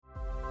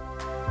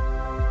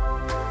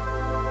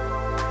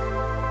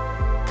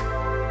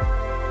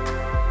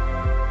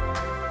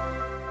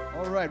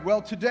right,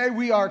 well, today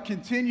we are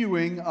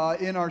continuing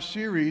in our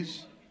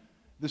series,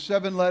 the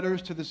 7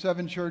 letters to the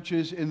 7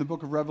 churches in the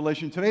book of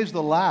Revelation. Today's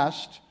the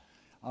last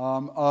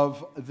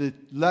of the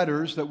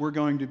letters that we're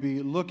going to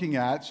be looking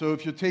at. So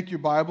if you'll take your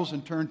Bibles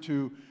and turn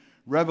to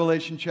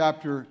Revelation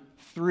chapter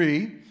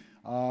 3,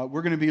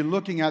 we're going to be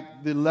looking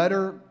at the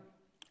letter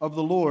of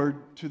the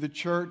Lord to the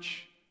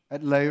church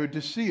at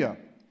Laodicea.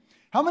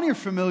 How many are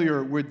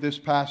familiar with this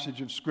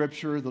passage of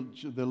Scripture,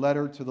 the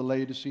letter to the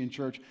Laodicean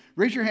church?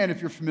 Raise your hand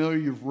if you're familiar,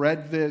 you've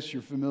read this,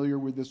 you're familiar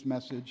with this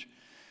message.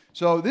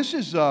 So this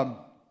is a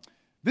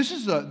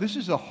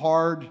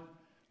hard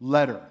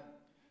letter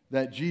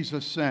that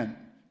Jesus sent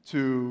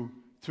to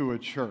a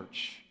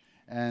church.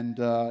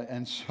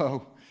 And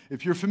so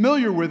if you're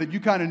familiar with it, you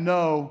kind of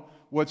know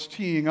what's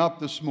teeing up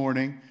this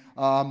morning.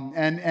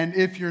 And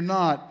if you're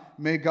not,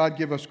 may God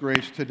give us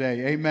grace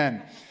today.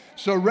 Amen.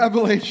 So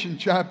Revelation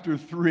chapter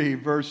 3,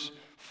 verse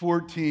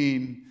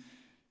 14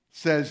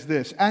 says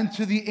this, "And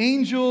to the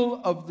angel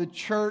of the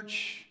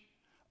church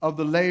of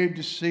the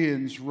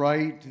Laodiceans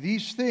write,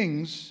 these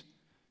things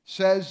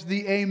says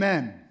the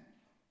Amen,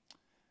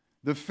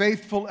 the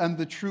faithful and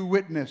the true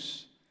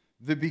witness,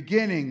 the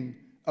beginning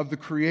of the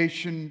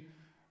creation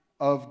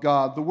of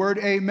God." The word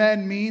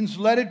Amen means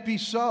let it be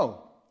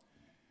so.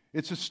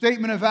 It's a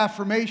statement of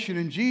affirmation,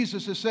 and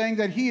Jesus is saying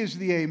that He is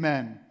the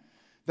Amen,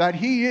 that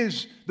He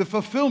is the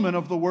fulfillment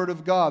of the Word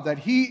of God, that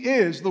He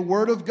is the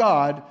Word of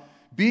God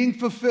being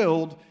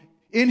fulfilled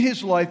in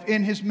His life,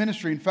 in His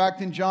ministry. In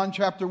fact, in John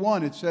chapter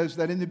 1, it says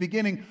that in the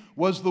beginning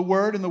was the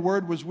Word, and the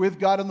Word was with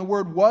God, and the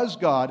Word was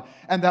God.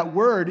 And that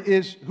Word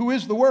is, who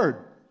is the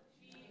Word?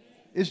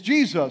 Is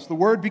Jesus. The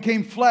Word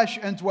became flesh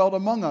and dwelt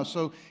among us.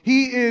 So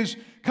He is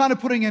kind of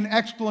putting an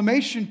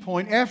exclamation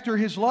point after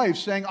His life,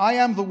 saying, I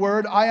am the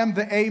Word, I am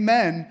the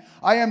Amen,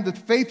 I am the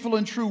faithful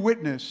and true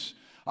witness,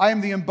 I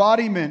am the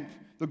embodiment,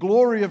 the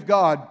glory of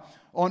God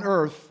on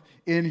earth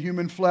in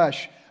human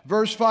flesh.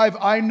 Verse 5,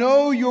 I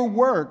know your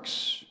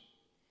works,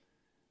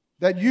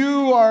 that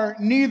you are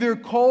neither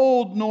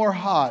cold nor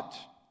hot.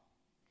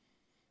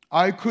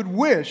 I could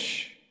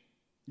wish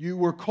you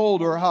were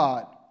cold or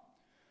hot.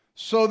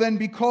 So then,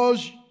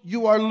 because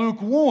you are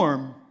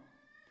lukewarm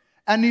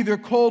and neither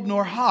cold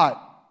nor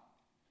hot,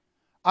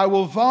 I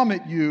will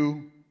vomit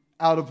you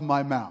out of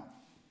my mouth.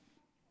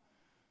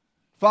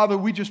 Father,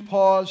 we just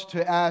pause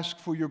to ask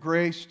for your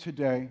grace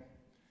today.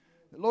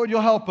 Lord,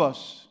 you'll help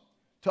us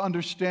to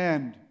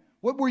understand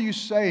what were you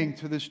saying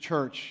to this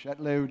church at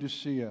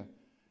Laodicea.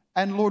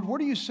 And Lord, what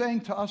are you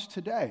saying to us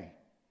today?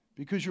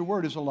 Because your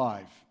word is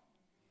alive.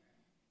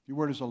 Your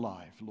word is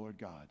alive, Lord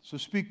God. So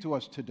speak to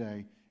us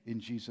today in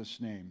Jesus'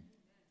 name.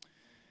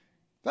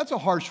 That's a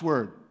harsh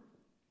word.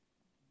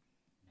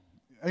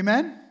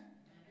 Amen?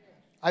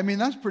 I mean,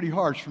 that's pretty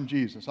harsh from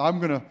Jesus. I'm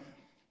going to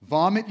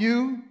vomit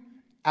you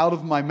out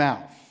of my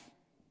mouth,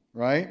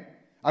 right?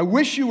 I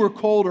wish you were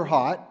cold or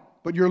hot,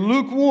 but you're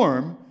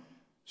lukewarm,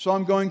 so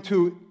I'm going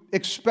to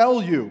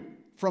expel you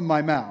from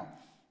my mouth.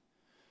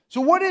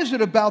 So what is it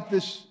about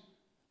this?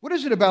 What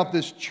is it about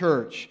this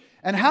church?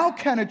 And how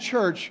can a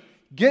church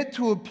get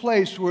to a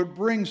place where it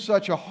brings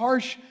such a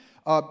harsh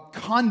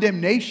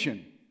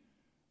condemnation,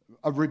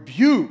 a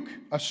rebuke,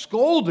 a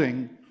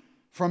scolding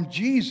from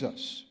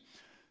Jesus?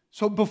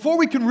 So before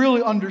we can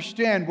really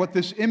understand what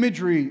this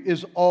imagery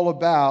is all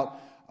about,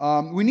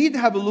 we need to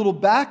have a little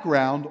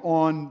background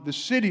on the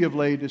city of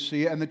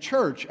Laodicea and the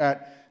church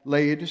at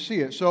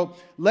Laodicea. So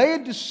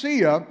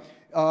Laodicea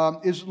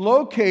is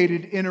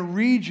located in a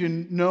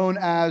region known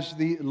as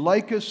the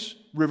Lycus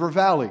River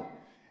Valley.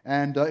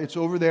 And it's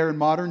over there in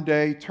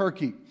modern-day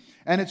Turkey.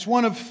 And it's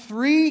one of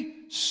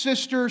 3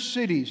 sister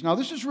cities. Now,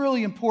 this is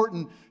really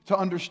important to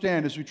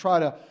understand as we try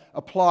to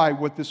apply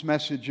what this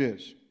message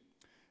is.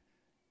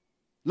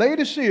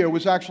 Laodicea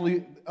was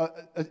actually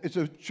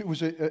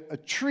a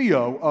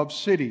trio of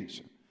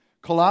cities: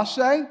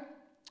 Colossae,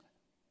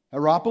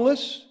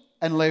 Hierapolis,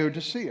 and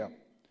Laodicea.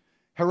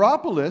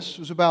 Hierapolis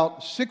was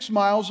about 6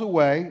 miles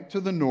away to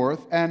the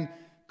north, and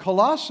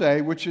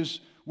Colossae, which is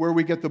where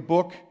we get the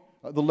book,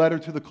 the letter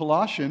to the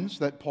Colossians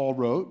that Paul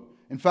wrote.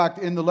 In fact,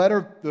 in the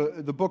letter,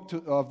 the book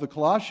of the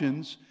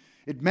Colossians,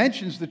 it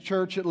mentions the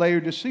church at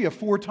Laodicea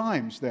 4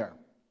 times there.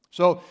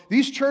 So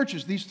these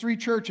churches, these 3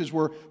 churches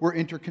were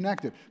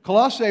interconnected.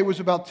 Colossae was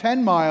about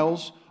 10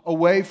 miles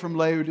away from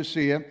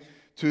Laodicea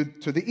to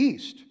the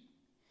east.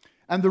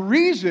 And the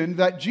reason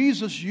that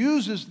Jesus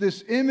uses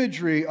this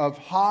imagery of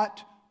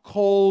hot,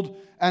 cold,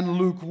 and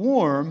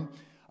lukewarm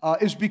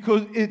is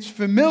because it's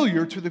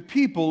familiar to the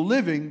people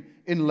living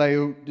in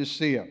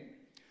Laodicea.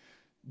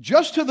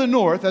 Just to the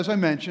north, as I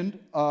mentioned,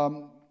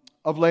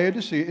 of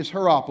Laodicea is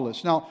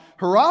Hierapolis. Now,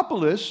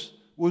 Hierapolis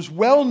was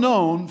well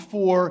known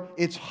for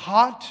its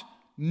hot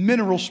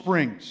mineral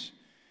springs.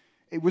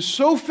 It was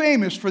so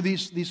famous for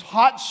these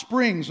hot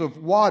springs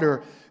of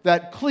water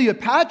that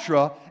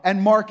Cleopatra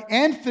and Mark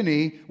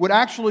Antony would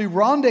actually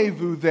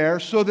rendezvous there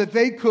so that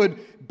they could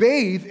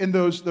bathe in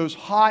those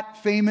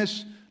hot,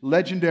 famous,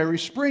 legendary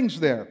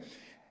springs there.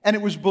 And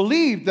it was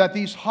believed that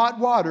these hot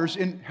waters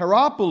in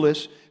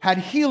Hierapolis had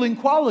healing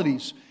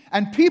qualities.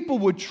 And people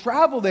would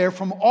travel there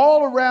from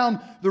all around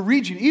the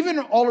region, even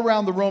all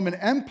around the Roman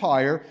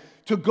Empire,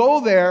 to go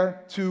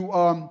there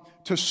to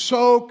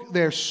soak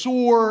their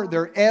sore,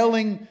 their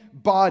ailing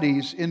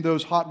bodies in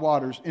those hot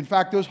waters. In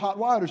fact, those hot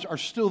waters are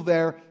still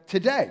there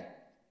today.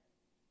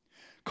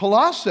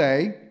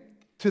 Colossae,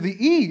 to the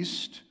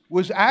east,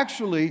 was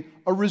actually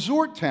a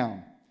resort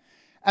town.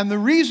 And the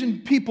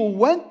reason people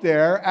went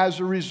there as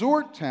a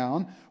resort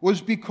town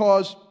was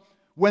because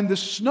when the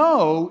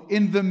snow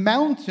in the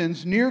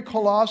mountains near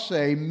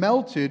Colossae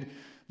melted,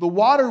 the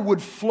water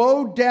would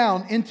flow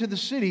down into the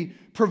city,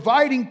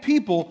 providing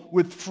people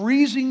with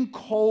freezing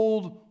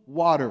cold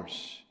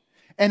waters.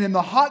 And in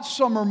the hot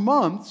summer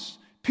months,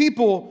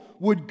 people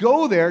would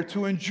go there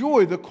to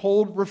enjoy the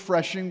cold,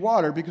 refreshing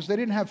water because they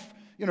didn't have,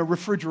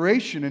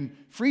 refrigeration and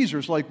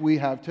freezers like we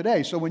have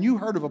today. So when you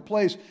heard of a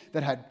place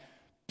that had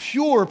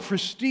pure,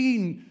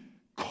 pristine,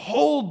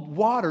 cold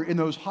water in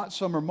those hot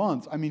summer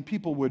months,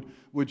 people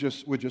would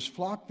just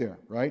flock there,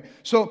 right?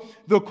 So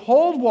the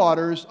cold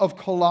waters of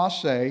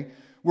Colossae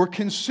were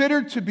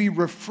considered to be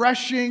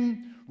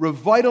refreshing,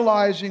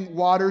 revitalizing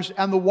waters,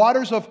 and the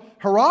waters of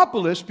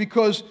Hierapolis,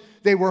 because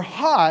they were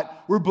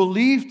hot, were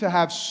believed to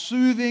have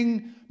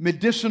soothing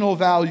medicinal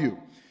value.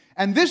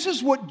 And this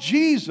is what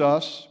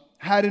Jesus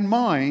had in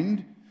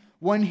mind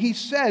when he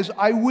says,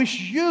 I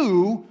wish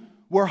you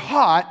were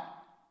hot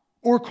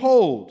or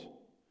cold.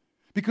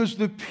 Because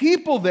the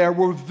people there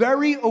were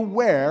very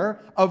aware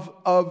of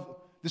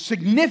the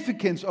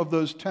significance of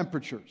those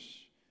temperatures.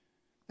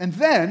 And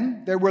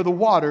then there were the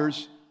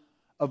waters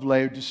of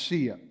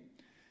Laodicea.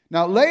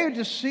 Now,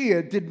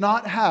 Laodicea did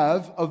not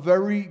have a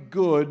very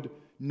good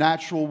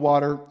natural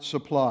water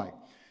supply.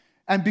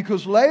 And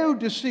because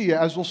Laodicea,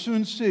 as we'll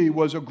soon see,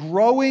 was a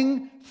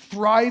growing,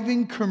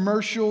 thriving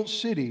commercial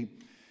city,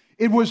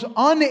 it was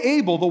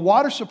unable, the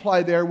water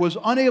supply there was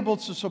unable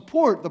to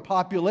support the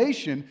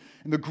population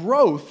and the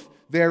growth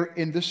there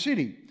in the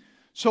city.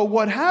 So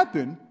what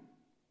happened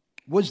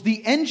was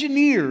the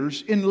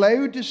engineers in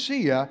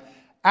Laodicea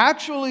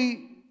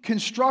actually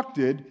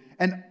constructed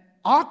an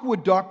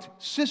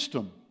aqueduct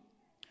system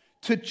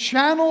to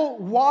channel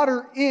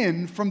water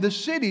in from the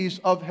cities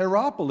of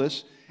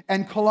Hierapolis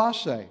and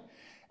Colossae.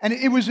 And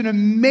it was an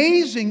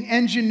amazing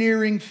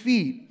engineering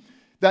feat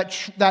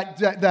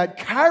that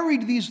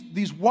carried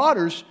these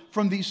waters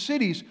from these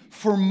cities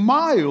for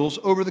miles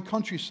over the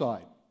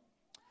countryside.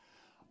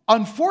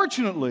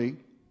 Unfortunately,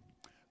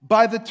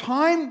 by the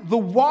time the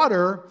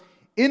water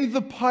in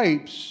the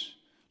pipes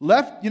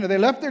left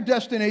their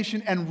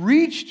destination and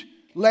reached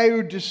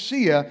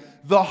Laodicea,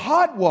 the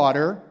hot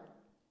water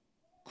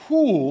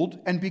cooled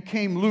and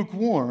became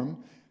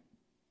lukewarm,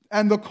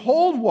 and the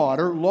cold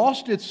water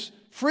lost its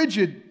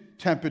frigid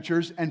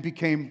temperatures and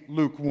became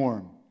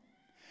lukewarm.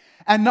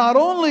 And not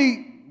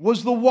only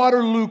was the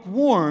water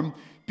lukewarm,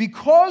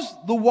 because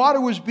the water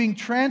was being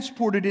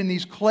transported in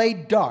these clay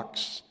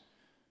ducts.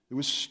 It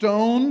was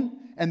stone,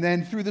 and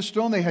then through the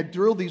stone they had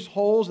drilled these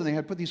holes and they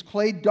had put these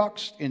clay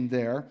ducts in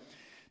there.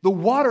 The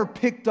water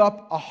picked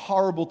up a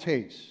horrible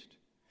taste.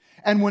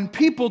 And when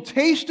people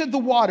tasted the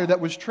water that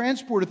was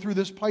transported through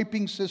this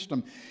piping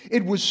system,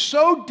 it was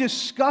so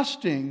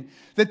disgusting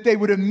that they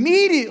would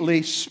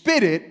immediately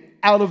spit it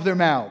out of their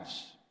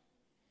mouths.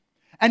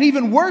 And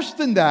even worse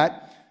than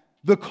that,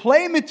 the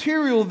clay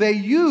material they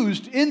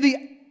used in the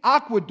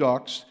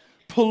aqueducts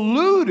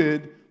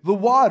polluted the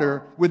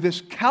water with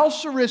this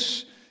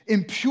calcareous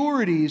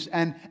impurities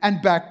and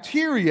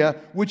bacteria,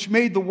 which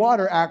made the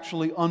water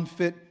actually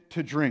unfit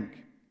to drink.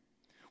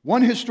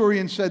 One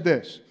historian said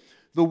this: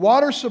 the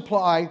water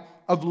supply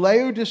of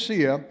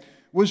Laodicea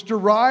was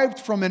derived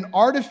from an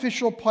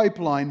artificial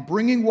pipeline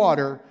bringing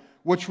water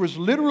which was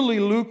literally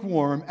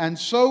lukewarm and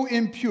so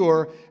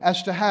impure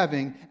as to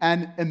having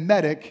an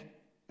emetic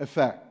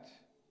effect.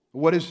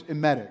 What is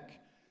emetic?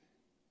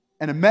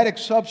 An emetic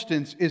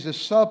substance is a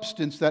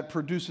substance that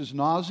produces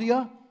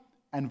nausea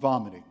and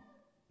vomiting.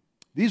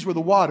 These were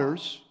the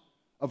waters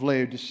of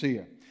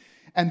Laodicea.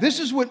 And this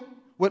is what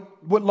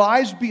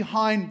lies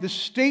behind the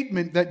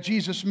statement that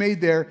Jesus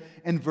made there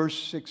in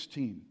verse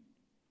 16.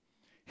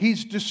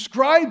 He's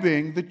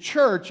describing the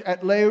church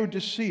at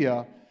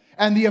Laodicea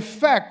and the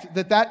effect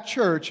that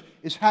church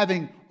is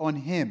having on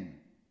him.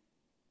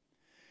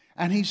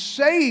 And he's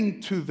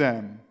saying to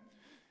them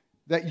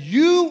that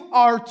you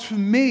are to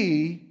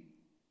me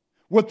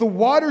what the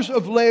waters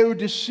of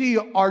Laodicea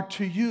are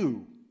to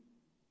you.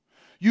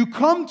 You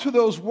come to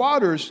those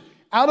waters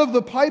out of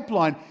the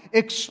pipeline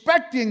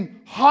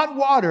expecting hot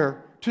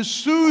water to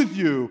soothe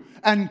you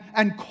and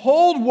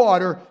cold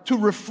water to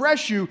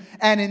refresh you,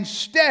 and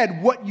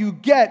instead what you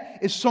get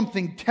is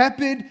something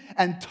tepid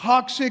and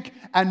toxic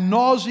and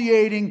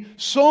nauseating,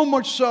 so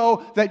much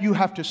so that you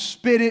have to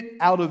spit it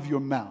out of your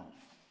mouth.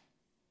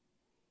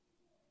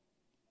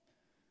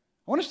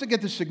 I want us to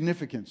get the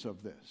significance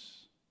of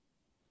this.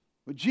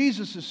 What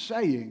Jesus is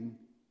saying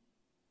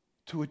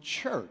to a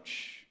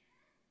church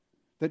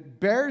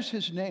that bears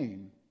his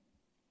name,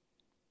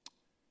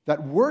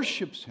 that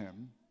worships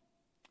him,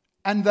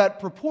 and that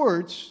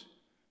purports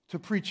to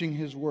preaching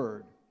his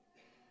word.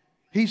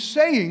 He's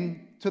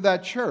saying to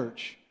that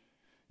church,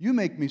 you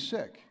make me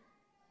sick.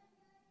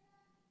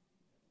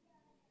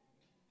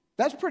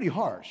 That's pretty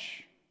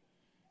harsh.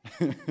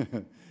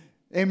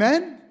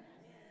 Amen?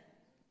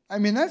 I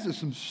mean, that's just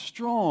some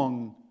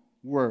strong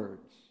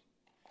words.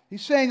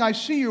 He's saying, I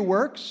see your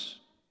works.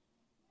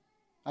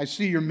 I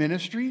see your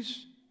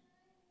ministries.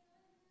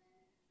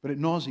 But it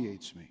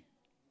nauseates me.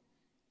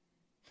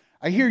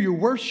 I hear your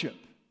worship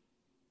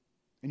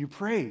and your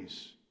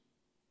praise.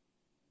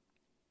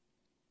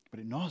 But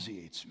it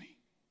nauseates me.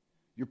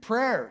 Your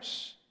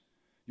prayers,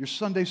 your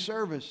Sunday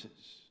services,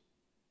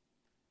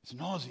 it's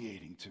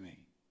nauseating to me.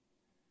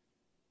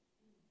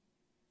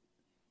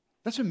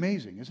 That's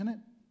amazing, isn't it?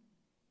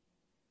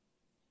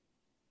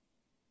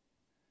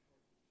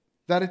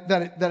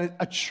 That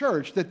a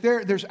church, that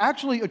there's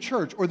actually a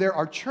church, or there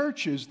are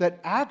churches that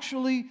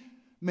actually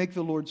make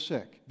the Lord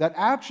sick, that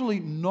actually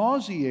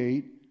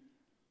nauseate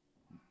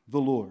the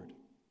Lord.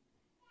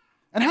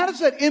 And how does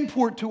that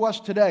import to us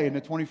today in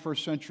the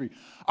 21st century?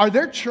 Are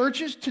there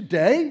churches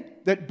today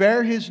that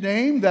bear His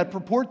name, that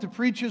purport to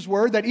preach His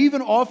word, that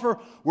even offer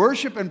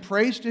worship and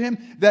praise to Him,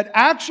 that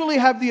actually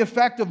have the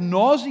effect of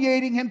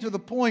nauseating Him to the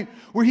point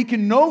where He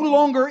can no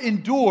longer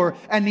endure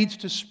and needs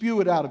to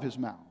spew it out of His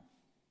mouth?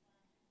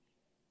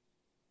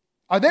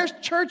 Are there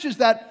churches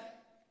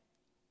that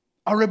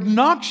are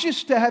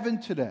obnoxious to heaven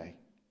today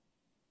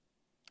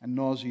and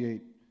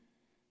nauseate?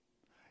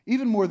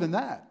 Even more than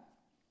that,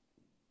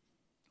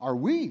 are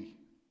we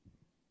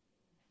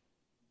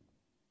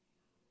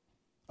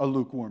a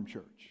lukewarm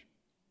church?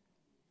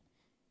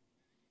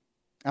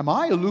 Am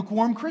I a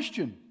lukewarm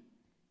Christian?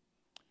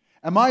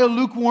 Am I a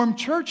lukewarm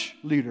church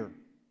leader?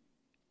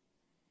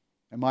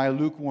 Am I a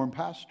lukewarm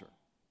pastor?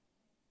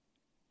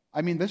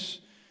 I mean,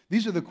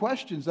 these are the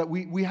questions that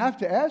we have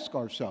to ask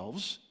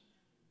ourselves,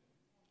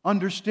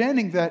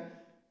 understanding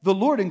that the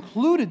Lord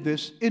included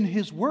this in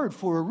His Word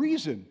for a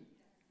reason,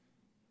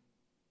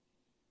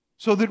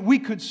 so that we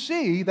could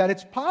see that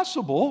it's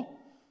possible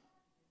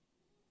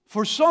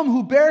for some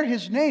who bear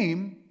His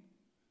name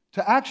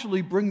to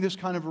actually bring this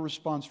kind of a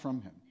response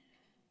from Him.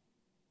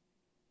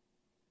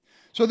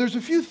 So there's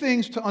a few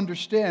things to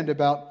understand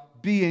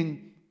about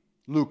being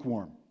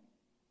lukewarm.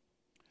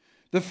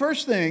 The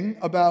first thing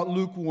about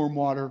lukewarm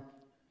water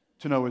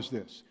to know is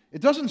this: it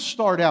doesn't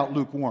start out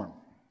lukewarm.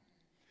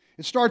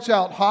 It starts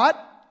out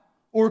hot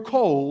or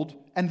cold,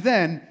 and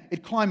then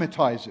it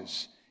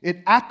climatizes.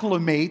 It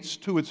acclimates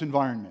to its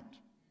environment.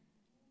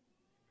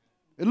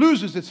 It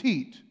loses its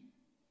heat.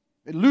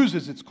 It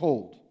loses its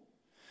cold.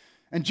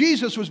 And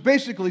Jesus was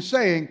basically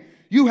saying,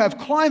 you have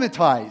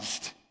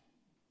climatized.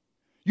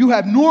 You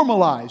have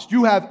normalized.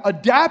 You have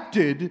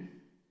adapted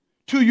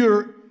to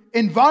your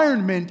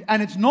environment,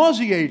 and it's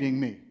nauseating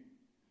me.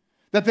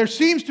 That there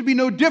seems to be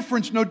no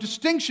difference, no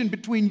distinction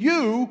between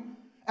you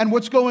and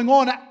what's going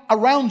on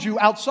around you,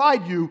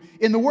 outside you,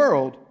 in the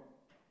world.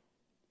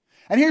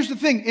 And here's the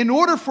thing: in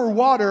order for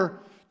water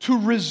to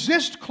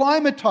resist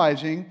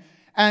climatizing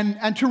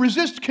and to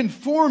resist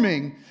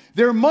conforming,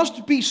 there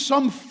must be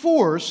some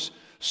force,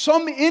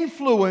 some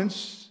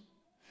influence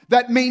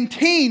that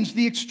maintains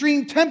the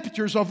extreme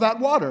temperatures of that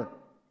water.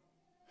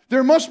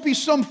 There must be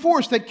some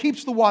force that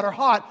keeps the water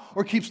hot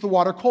or keeps the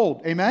water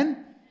cold.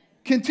 Amen?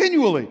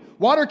 Continually.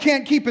 Water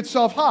can't keep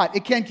itself hot.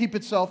 It can't keep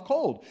itself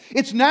cold.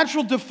 Its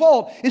natural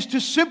default is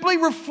to simply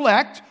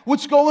reflect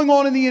what's going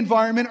on in the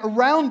environment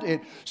around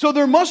it. So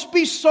there must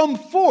be some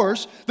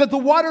force that the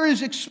water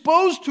is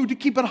exposed to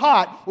keep it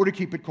hot or to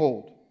keep it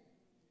cold.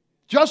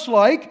 Just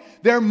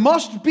like there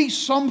must be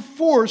some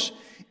force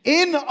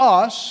in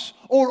us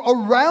or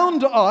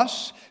around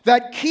us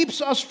that keeps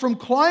us from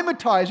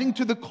climatizing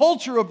to the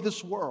culture of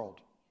this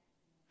world.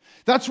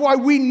 That's why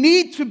we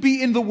need to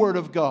be in the Word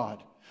of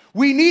God.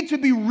 We need to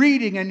be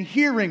reading and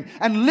hearing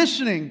and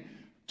listening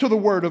to the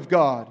Word of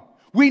God.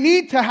 We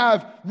need to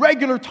have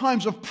regular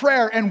times of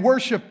prayer and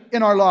worship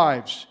in our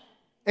lives.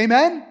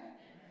 Amen?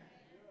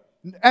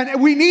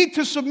 And we need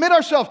to submit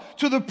ourselves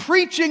to the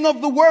preaching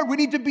of the Word. We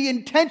need to be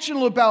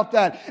intentional about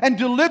that and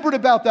deliberate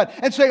about that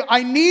and say,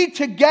 I need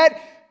to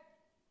get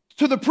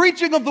to the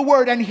preaching of the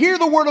Word and hear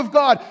the Word of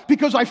God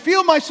because I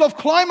feel myself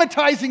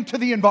climatizing to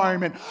the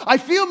environment. I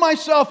feel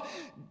myself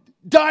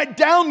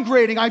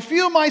downgrading. I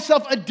feel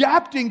myself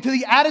adapting to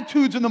the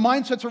attitudes and the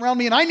mindsets around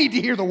me, and I need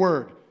to hear the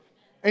Word.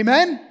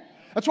 Amen?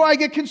 That's why I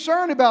get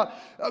concerned about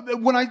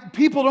when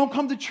people don't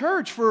come to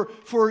church for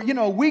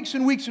weeks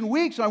and weeks and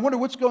weeks, and I wonder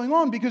what's going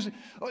on, because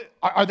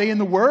are they in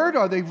the Word?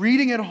 Are they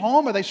reading at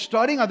home? Are they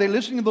studying? Are they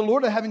listening to the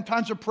Lord? Are they having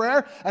times of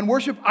prayer and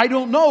worship? I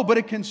don't know, but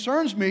it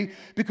concerns me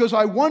because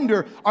I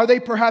wonder, are they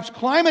perhaps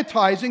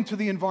climatizing to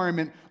the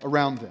environment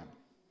around them?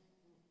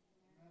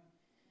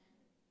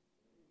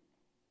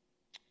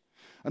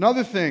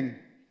 Another thing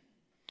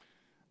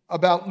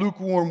about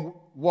lukewarm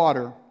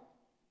water,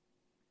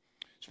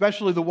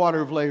 especially the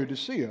water of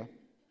Laodicea,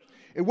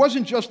 it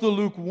wasn't just the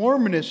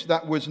lukewarmness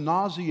that was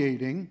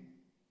nauseating.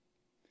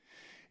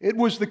 It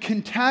was the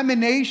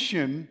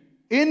contamination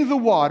in the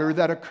water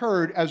that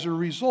occurred as a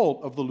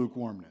result of the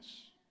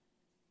lukewarmness.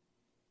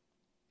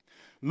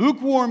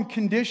 Lukewarm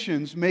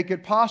conditions make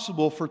it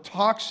possible for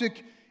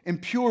toxic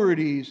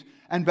impurities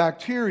and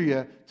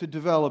bacteria to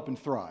develop and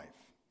thrive.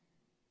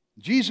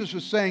 Jesus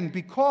was saying,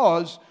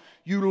 because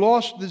you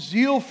lost the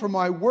zeal for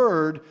my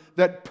word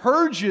that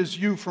purges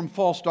you from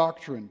false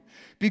doctrine,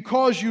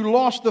 because you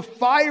lost the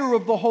fire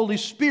of the Holy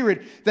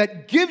Spirit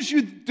that gives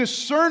you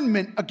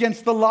discernment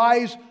against the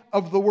lies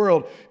of the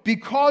world,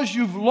 because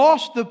you've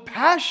lost the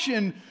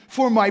passion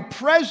for my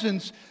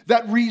presence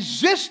that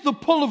resists the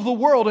pull of the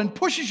world and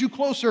pushes you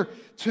closer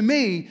to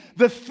me,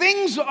 the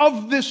things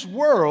of this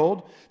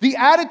world, the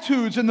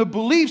attitudes and the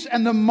beliefs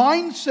and the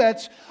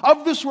mindsets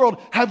of this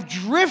world have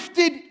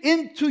drifted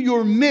into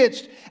your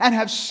midst and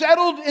have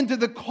settled into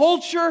the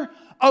culture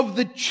of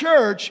the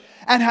church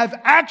and have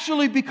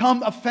actually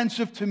become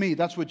offensive to me.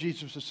 That's what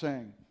Jesus is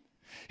saying.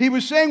 He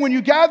was saying, when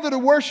you gather to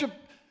worship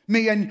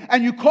me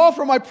and you call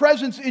for my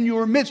presence in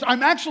your midst,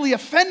 I'm actually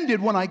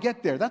offended when I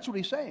get there. That's what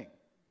he's saying.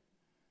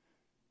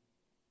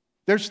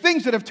 There's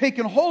things that have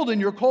taken hold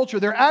in your culture.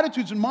 There are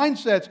attitudes and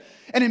mindsets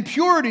and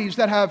impurities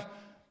that have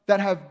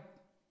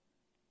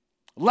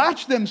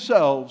latched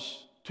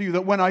themselves to you,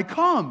 that when I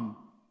come,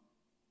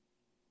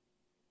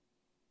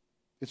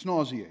 it's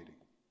nauseating.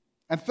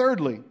 And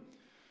thirdly,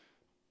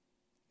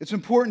 it's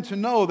important to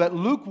know that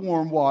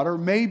lukewarm water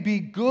may be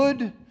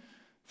good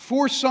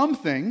for some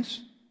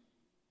things,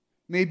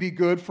 may be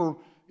good for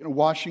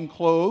washing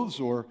clothes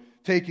or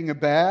taking a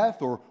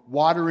bath or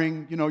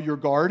watering your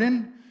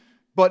garden,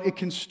 but it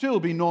can still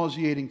be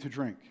nauseating to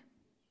drink.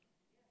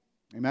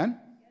 Amen?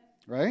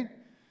 Right?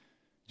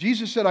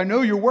 Jesus said, I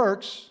know your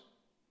works,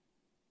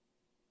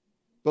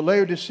 but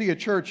Laodicea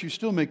church, you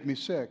still make me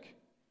sick.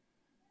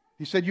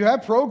 He said, you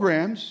have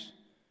programs,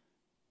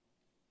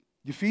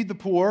 you feed the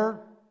poor,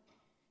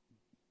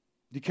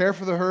 you care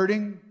for the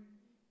hurting,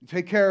 you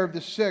take care of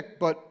the sick,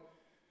 but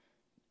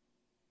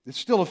it's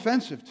still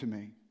offensive to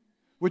me.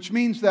 Which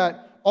means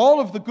that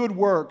all of the good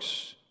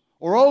works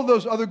or all of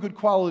those other good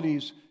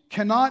qualities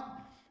cannot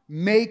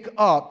make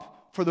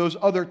up for those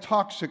other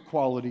toxic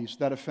qualities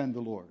that offend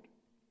the Lord.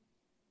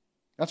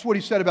 That's what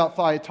he said about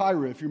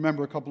Thyatira, if you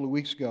remember a couple of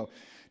weeks ago.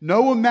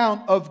 No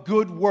amount of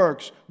good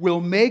works will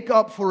make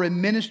up for a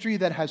ministry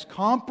that has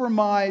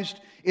compromised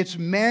its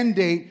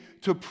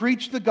mandate to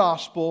preach the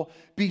gospel,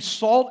 be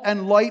salt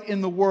and light in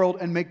the world,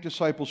 and make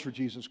disciples for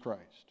Jesus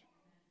Christ.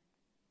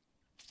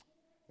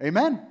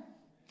 Amen.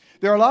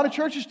 There are a lot of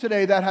churches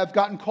today that have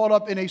gotten caught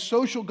up in a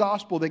social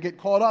gospel. They get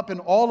caught up in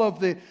all of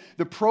the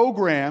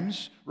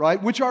programs,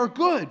 right, which are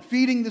good.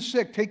 Feeding the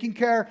sick, taking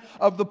care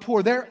of the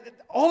poor.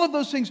 All of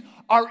those things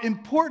are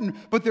important,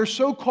 but they're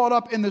so caught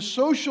up in the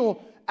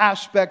social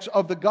aspects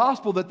of the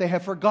gospel that they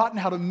have forgotten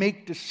how to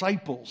make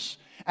disciples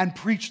and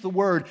preach the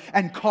word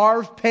and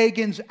carve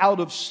pagans out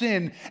of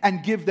sin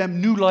and give them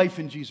new life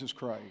in Jesus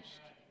Christ.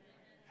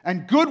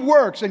 And good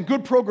works and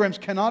good programs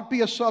cannot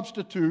be a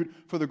substitute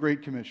for the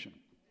Great Commission.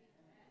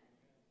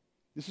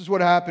 This is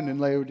what happened in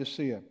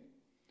Laodicea.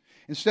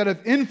 Instead of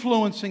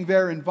influencing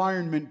their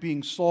environment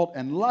being salt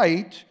and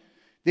light,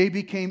 they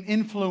became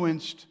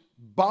influenced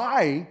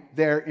by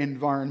their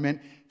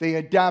environment. They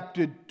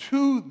adapted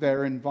to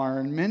their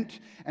environment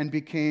and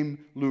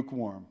became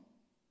lukewarm.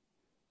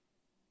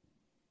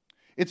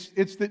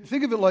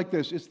 Think of it like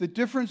this. It's the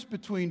difference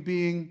between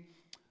being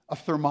a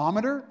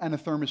thermometer and a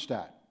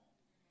thermostat.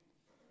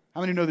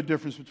 How many know the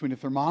difference between a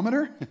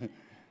thermometer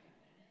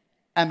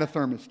and a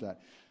thermostat?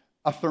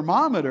 A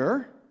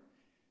thermometer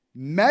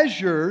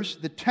measures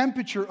the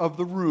temperature of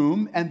the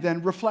room and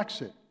then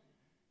reflects it.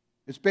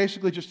 It's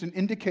basically just an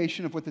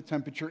indication of what the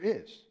temperature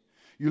is.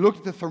 You look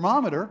at the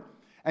thermometer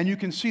and you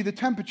can see the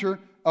temperature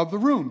of the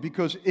room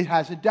because it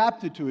has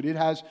adapted to it, it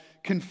has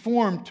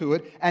conformed to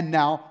it, and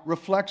now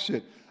reflects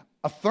it.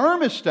 A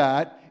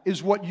thermostat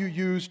is what you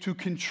use to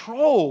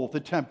control the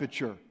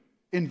temperature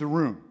in the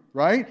room.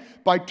 Right?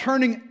 By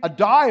turning a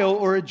dial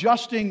or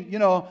adjusting,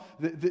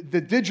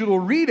 the digital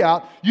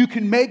readout, you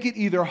can make it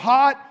either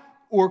hot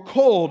or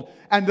cold.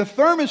 And the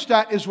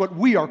thermostat is what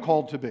we are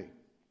called to be.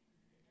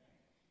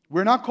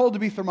 We're not called to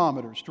be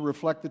thermometers to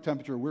reflect the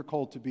temperature. We're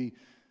called to be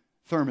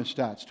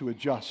thermostats, to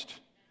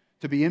adjust,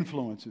 to be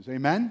influences.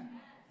 Amen?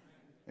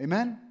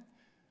 Amen?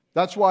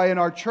 That's why in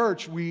our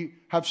church we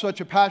have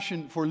such a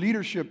passion for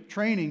leadership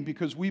training,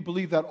 because we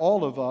believe that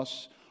all of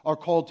us are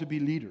called to be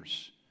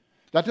leaders.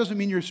 That doesn't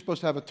mean you're supposed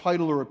to have a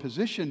title or a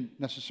position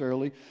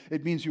necessarily.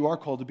 It means you are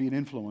called to be an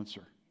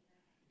influencer,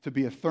 to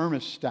be a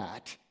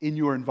thermostat in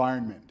your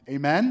environment.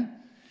 Amen?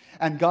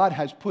 And God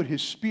has put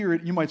His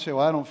Spirit. You might say,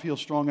 well, I don't feel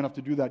strong enough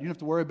to do that. You don't have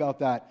to worry about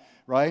that,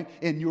 right?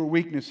 In your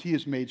weakness, He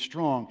is made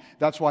strong.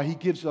 That's why He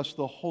gives us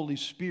the Holy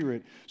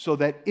Spirit, so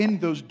that in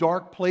those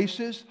dark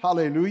places,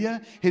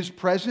 hallelujah, His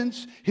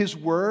presence, His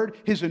Word,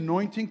 His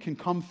anointing can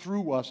come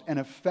through us and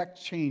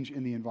affect change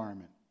in the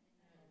environment.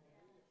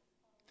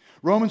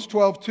 Romans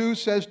 12:2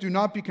 says, do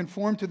not be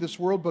conformed to this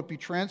world, but be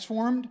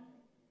transformed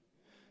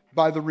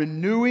by the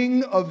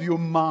renewing of your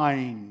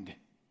mind,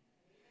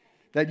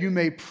 that you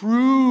may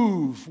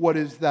prove what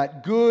is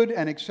that good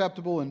and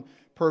acceptable and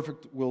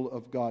perfect will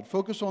of God.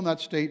 Focus on that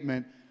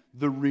statement,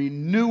 the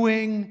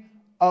renewing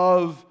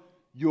of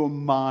your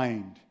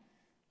mind.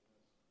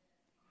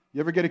 You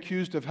ever get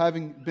accused of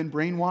having been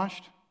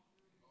brainwashed?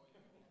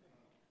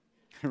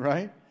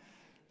 Right?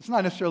 It's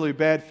not necessarily a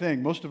bad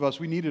thing. Most of us,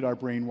 we needed our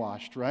brain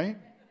washed, right?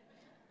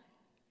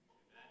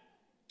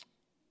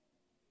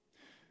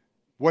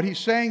 What he's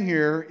saying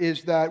here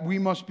is that we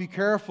must be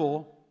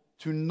careful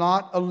to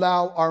not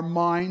allow our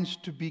minds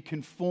to be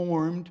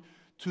conformed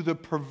to the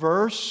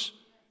perverse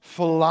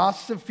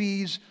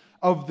philosophies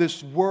of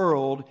this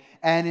world,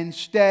 and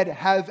instead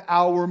have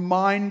our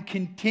mind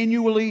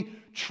continually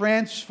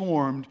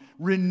transformed,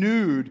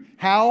 renewed.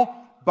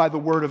 How? By the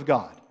Word of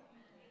God.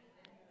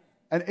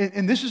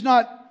 And this is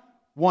not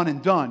one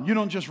and done. You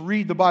don't just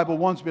read the Bible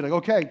once and be like,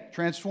 okay,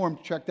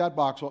 transformed, check that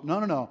box off.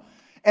 No.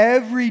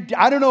 Every day,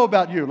 I don't know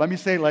about you. Let me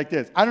say it like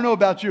this. I don't know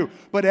about you,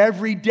 but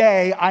every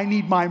day I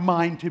need my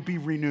mind to be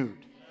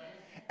renewed.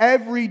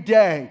 Every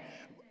day.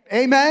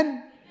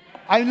 Amen?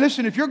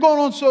 Listen, if you're going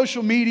on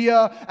social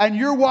media and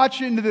you're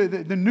watching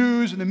the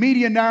news and the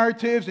media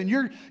narratives and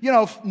you're,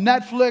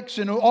 Netflix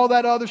and all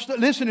that other stuff,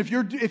 listen, if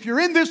you're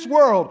in this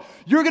world,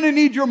 you're going to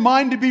need your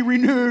mind to be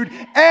renewed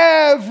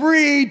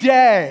every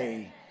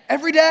day.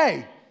 Every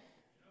day.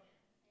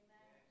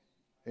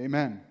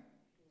 Amen.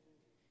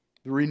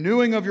 The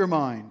renewing of your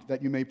mind,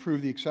 that you may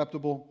prove the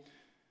acceptable,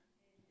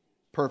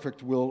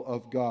 perfect will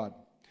of God.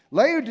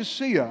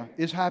 Laodicea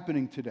is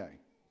happening today.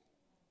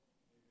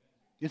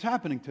 It's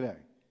happening today.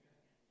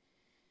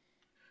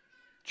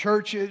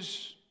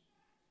 Churches,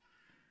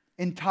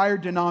 entire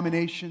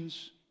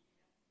denominations,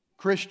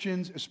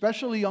 Christians,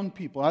 especially young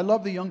people. I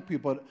love the young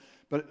people,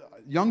 but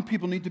young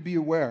people need to be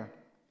aware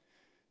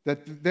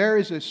that there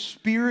is a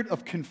spirit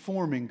of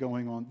conforming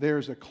going on. There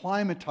is a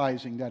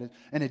climatizing that is,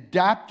 and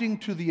adapting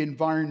to the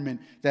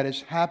environment that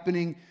is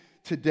happening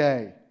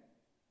today,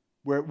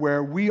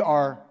 where we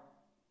are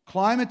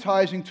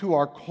climatizing to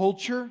our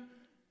culture.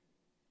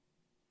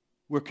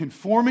 We're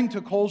conforming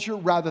to culture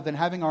rather than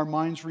having our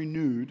minds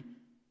renewed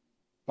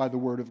by the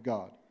Word of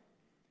God.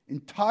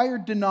 Entire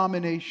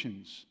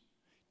denominations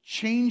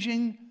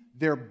changing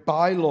their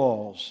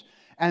bylaws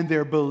and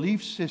their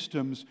belief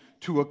systems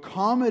to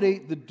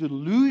accommodate the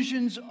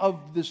delusions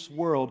of this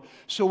world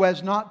so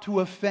as not to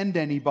offend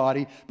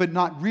anybody, but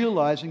not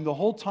realizing the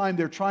whole time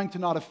they're trying to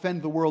not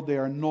offend the world, they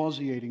are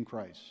nauseating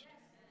Christ.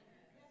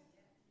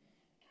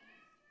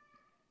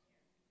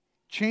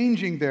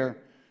 Changing their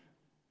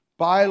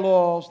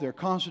bylaws, their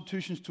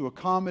constitutions to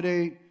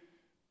accommodate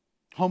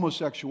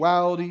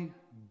homosexuality,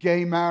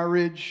 gay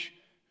marriage,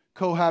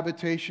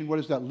 cohabitation, what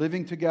is that?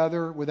 Living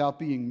together without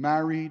being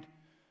married,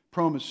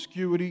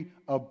 promiscuity,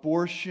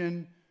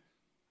 abortion,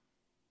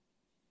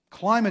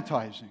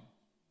 climatizing,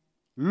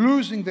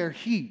 losing their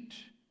heat,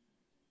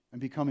 and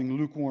becoming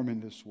lukewarm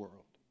in this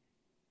world.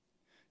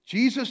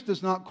 Jesus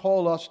does not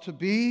call us to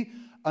be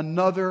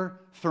another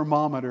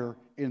thermometer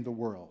in the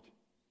world.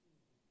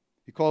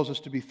 He calls us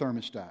to be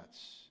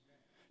thermostats,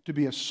 to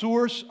be a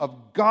source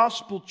of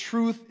gospel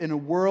truth in a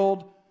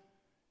world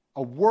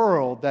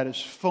that is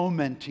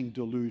fomenting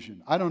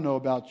delusion. I don't know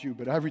about you,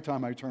 but every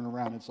time I turn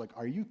around, it's like,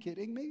 are you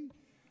kidding me?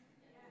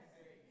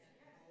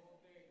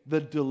 The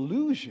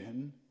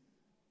delusion,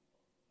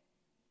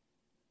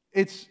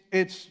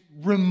 it's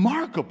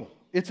remarkable.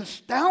 It's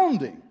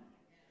astounding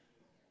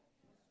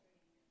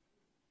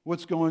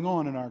what's going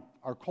on in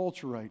our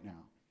culture right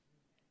now.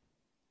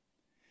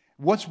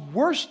 What's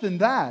worse than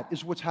that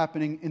is what's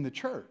happening in the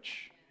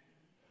church.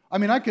 I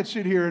mean, I could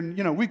sit here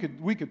and,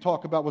 we could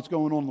talk about what's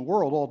going on in the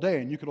world all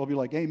day, and you could all be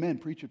like, amen,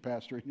 preach it,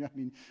 Pastor. I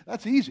mean,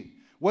 that's easy.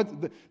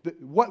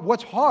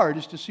 What's hard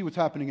is to see what's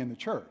happening in the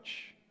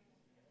church.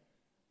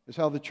 Is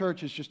how the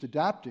church is just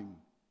adapting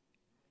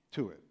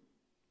to it.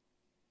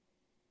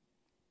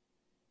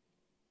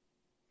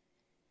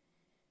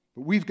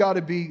 But we've got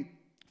to be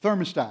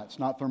thermostats,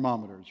 not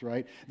thermometers,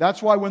 right?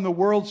 That's why when the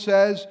world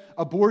says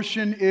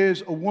abortion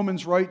is a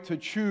woman's right to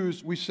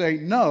choose, we say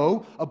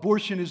no,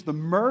 abortion is the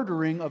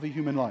murdering of a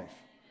human life.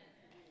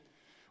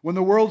 When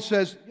the world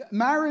says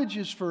marriage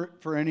is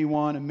for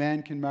anyone, a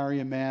man can marry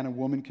a man, a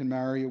woman can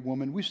marry a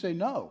woman, we say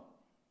no.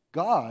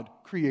 God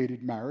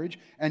created marriage,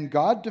 and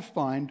God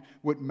defined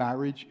what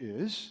marriage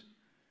is.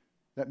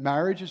 That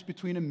marriage is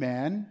between a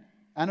man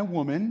and a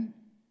woman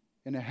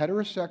in a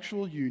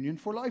heterosexual union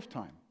for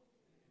lifetime.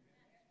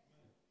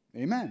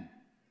 Amen,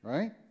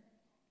 right?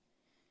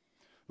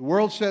 The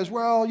world says,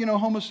 well,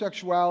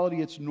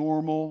 homosexuality, it's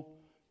normal.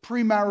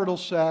 Premarital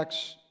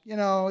sex,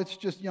 it's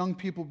just young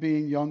people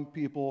being young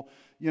people.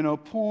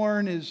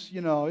 Porn is,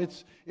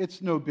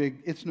 it's no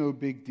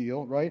big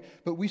deal, right?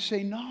 But we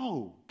say,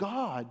 no,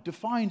 God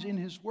defines in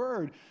His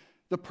Word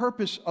the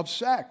purpose of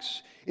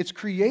sex. It's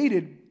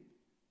created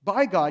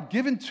by God,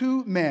 given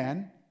to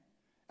man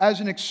as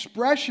an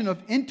expression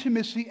of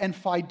intimacy and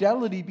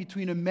fidelity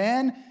between a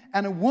man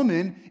and a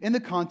woman in the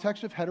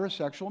context of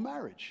heterosexual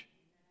marriage.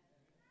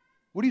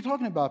 What are you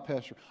talking about,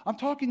 Pastor? I'm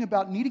talking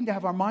about needing to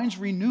have our minds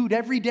renewed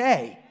every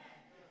day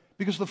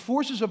because the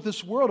forces of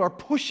this world are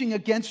pushing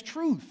against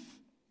truth.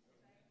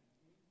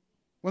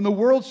 When the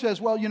world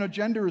says, well,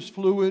 gender is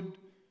fluid,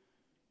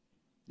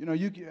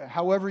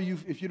 however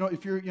if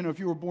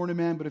you were born a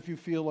man, but if you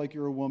feel like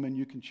you're a woman,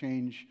 you can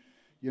change,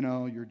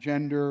 your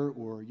gender,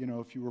 or,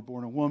 if you were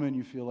born a woman,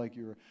 you feel like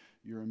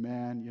you're a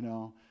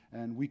man,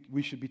 and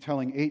we should be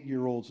telling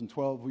 8-year-olds and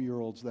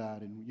 12-year-olds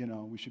that,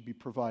 and, we should be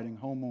providing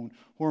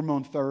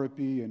hormone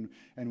therapy, and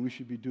we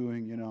should be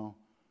doing,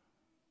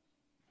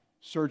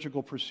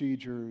 surgical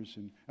procedures,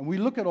 and we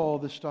look at all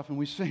this stuff and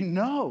we say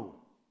no.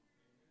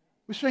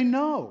 We say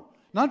no.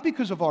 Not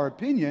because of our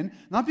opinion,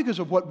 not because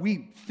of what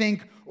we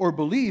think or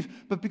believe,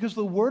 but because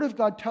the Word of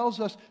God tells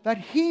us that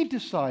He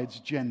decides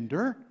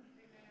gender,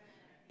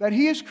 that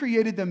He has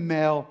created them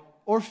male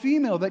or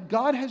female, that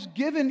God has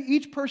given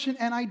each person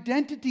an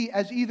identity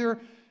as either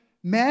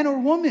man or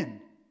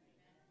woman.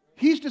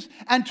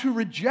 And to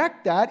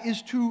reject that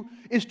is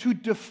to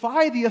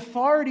defy the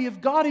authority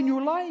of God in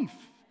your life,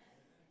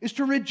 is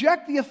to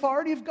reject the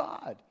authority of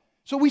God.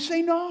 So we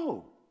say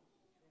no.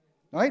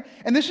 Right?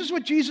 And this is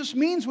what Jesus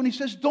means when He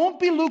says, don't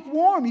be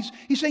lukewarm.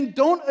 He's saying,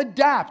 don't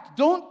adapt,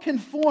 don't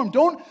conform,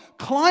 don't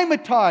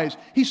climatize.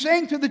 He's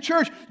saying to the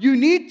church, you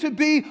need to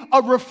be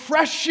a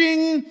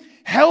refreshing,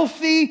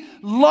 healthy,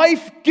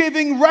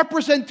 life-giving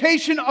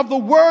representation of the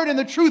Word and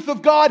the truth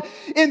of God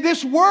in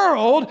this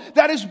world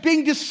that is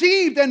being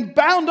deceived and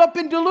bound up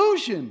in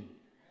delusion.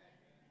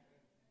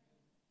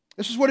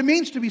 This is what it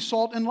means to be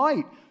salt and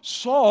light.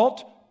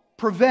 Salt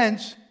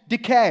prevents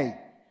decay.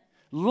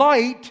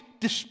 Light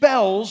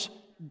dispels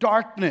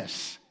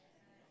darkness.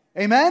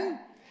 Amen?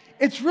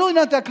 It's really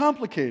not that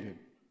complicated.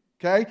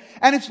 Okay?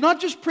 And it's not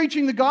just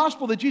preaching the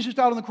gospel that Jesus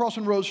died on the cross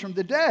and rose from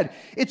the dead.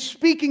 It's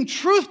speaking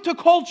truth to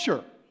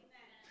culture.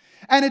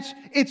 And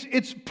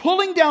it's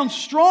pulling down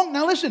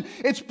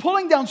it's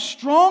pulling down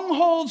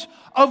strongholds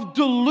of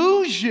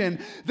delusion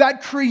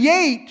that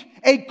create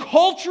a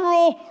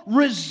cultural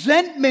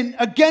resentment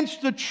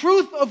against the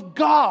truth of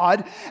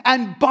God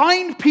and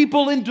bind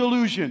people in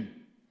delusion.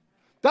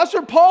 That's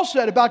what Paul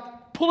said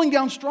about pulling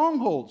down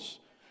strongholds.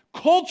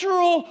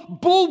 Cultural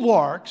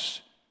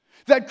bulwarks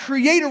that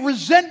create a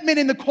resentment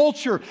in the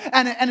culture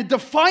and a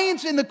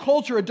defiance in the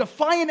culture, a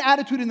defiant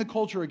attitude in the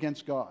culture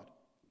against God.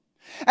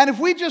 And if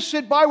we just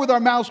sit by with our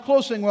mouths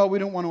closed saying, well, we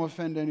don't want to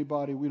offend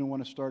anybody, we don't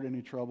want to start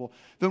any trouble,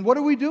 then what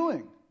are we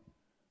doing?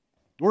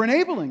 We're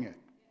enabling it.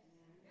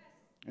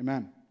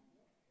 Amen.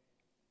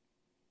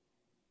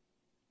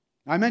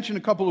 I mentioned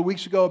a couple of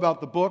weeks ago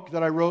about the book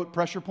that I wrote,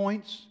 Pressure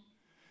Points.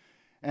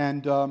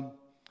 And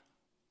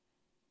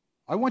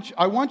I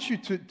want you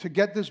to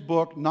get this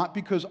book, not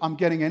because I'm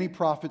getting any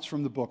profits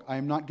from the book. I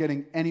am not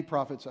getting any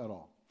profits at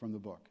all from the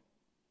book.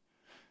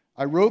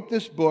 I wrote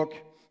this book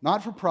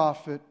not for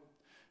profit,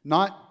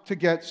 not to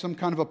get some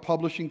kind of a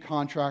publishing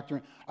contract.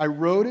 I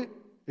wrote it,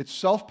 it's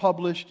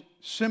self-published,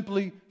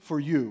 simply for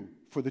you,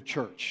 for the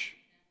church.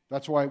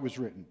 That's why it was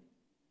written.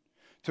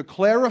 To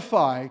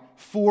clarify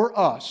for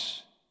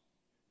us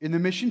in the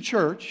Mission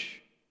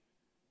Church,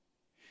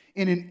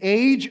 in an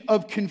age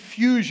of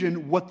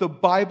confusion, what the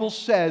Bible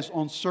says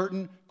on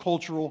certain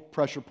cultural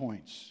pressure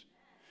points.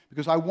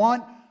 Because I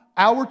want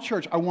our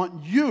church, I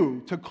want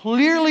you to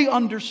clearly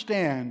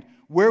understand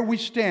where we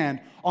stand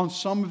on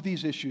some of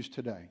these issues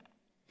today.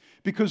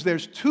 Because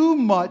there's too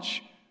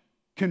much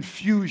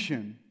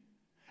confusion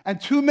and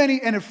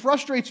it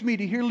frustrates me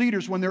to hear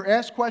leaders when they're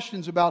asked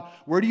questions about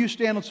where do you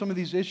stand on some of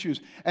these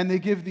issues, and they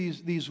give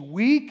these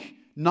weak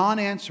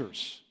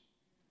non-answers.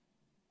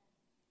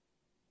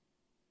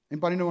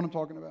 Anybody know what I'm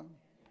talking about?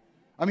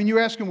 I mean, you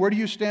ask them, where do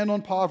you stand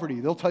on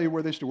poverty? They'll tell you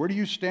where they stand. Where do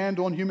you stand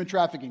on human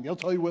trafficking? They'll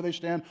tell you where they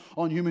stand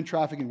on human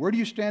trafficking. Where do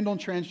you stand on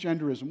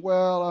transgenderism?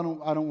 Well,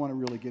 I don't want to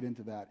really get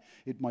into that.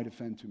 It might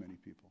offend too many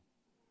people.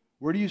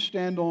 Where do you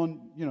stand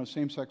on,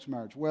 same-sex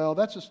marriage? Well,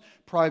 that's a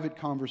private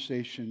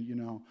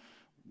conversation,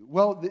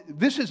 Well,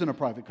 this isn't a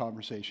private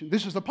conversation.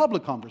 This is a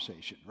public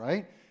conversation,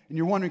 right? And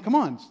you're wondering, come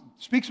on,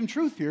 speak some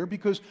truth here,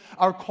 because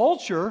our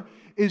culture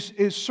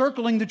is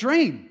circling the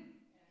drain.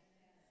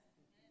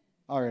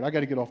 All right, I got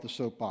to get off the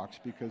soapbox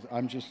because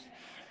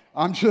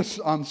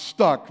I'm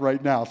stuck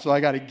right now. So I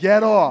got to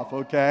get off,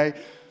 okay?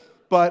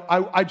 But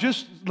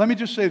let me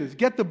just say this.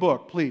 Get the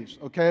book, please,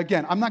 okay?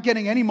 Again, I'm not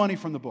getting any money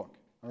from the book,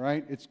 all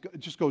right? It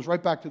just goes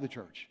right back to the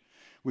church.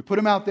 We put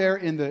them out there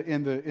in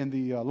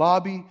the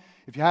lobby.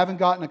 If you haven't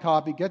gotten a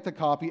copy, get the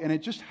copy, and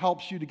it just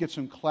helps you to get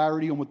some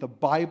clarity on what the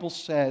Bible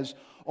says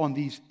on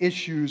these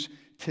issues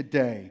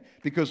today.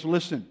 Because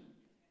listen,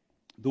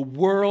 the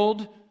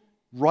world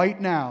right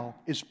now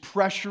is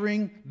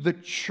pressuring the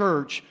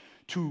church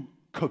to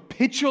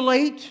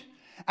capitulate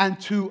and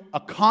to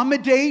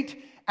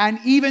accommodate and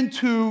even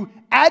to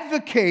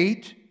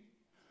advocate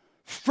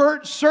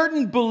for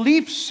certain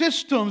belief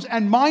systems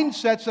and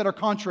mindsets that are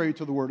contrary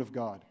to the Word of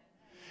God.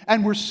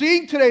 And we're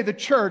seeing today the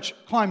church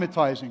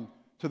climatizing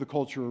to the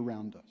culture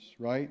around us,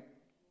 right?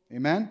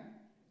 Amen?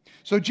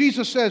 So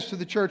Jesus says to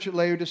the church at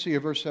Laodicea,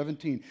 verse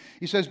 17,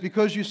 He says,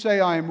 because you say,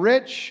 I am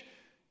rich,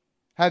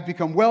 have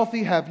become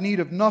wealthy, have need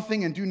of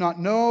nothing, and do not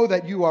know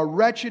that you are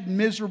wretched,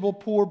 miserable,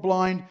 poor,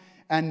 blind,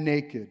 and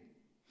naked.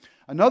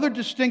 Another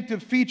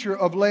distinctive feature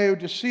of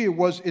Laodicea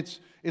was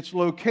its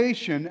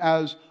location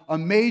as a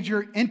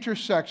major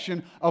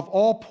intersection of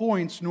all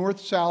points, north,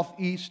 south,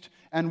 east,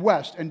 and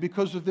west. And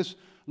because of this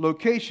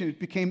location, it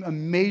became a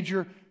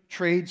major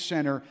trade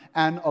center,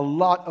 and a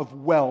lot of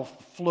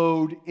wealth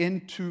flowed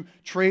into,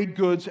 trade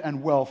goods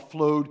and wealth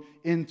flowed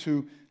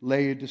into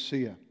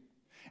Laodicea.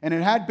 And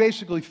it had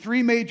basically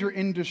three major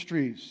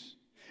industries.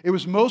 It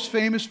was most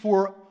famous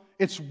for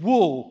its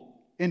wool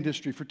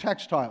industry, for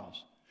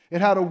textiles. It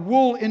had a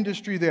wool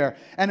industry there,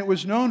 and it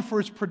was known for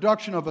its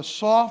production of a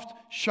soft,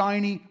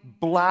 shiny,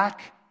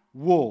 black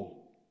wool.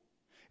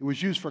 It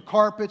was used for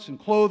carpets and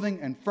clothing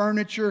and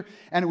furniture,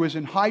 and it was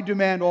in high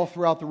demand all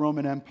throughout the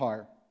Roman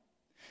Empire.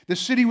 The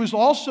city was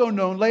also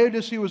known,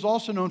 Laodicea was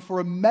also known for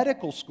a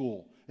medical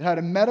school. It had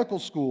a medical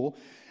school,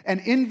 and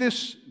in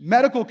this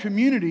medical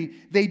community,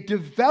 they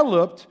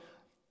developed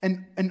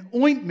an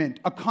ointment,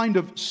 a kind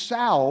of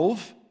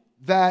salve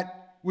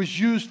that was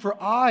used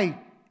for eye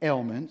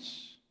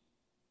ailments.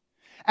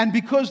 And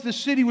because the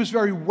city was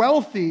very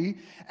wealthy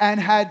and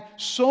had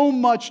so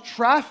much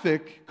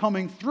traffic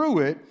coming through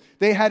it,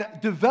 they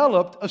had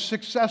developed a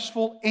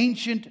successful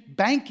ancient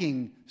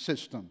banking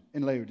system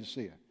in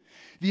Laodicea.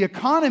 The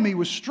economy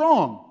was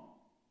strong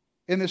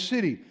in the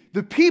city.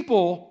 The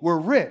people were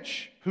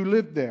rich who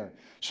lived there.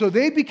 So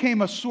they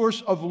became a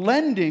source of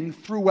lending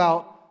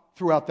throughout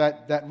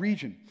that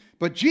region.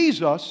 But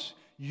Jesus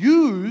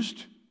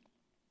used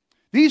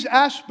these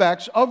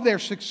aspects of their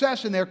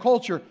success and their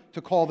culture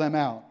to call them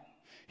out.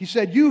 He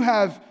said, you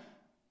have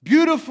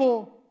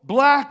beautiful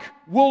black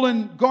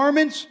woolen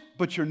garments,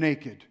 but you're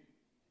naked.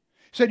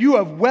 He said, you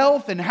have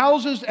wealth and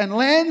houses and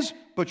lands,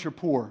 but you're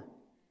poor.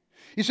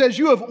 He says,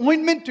 you have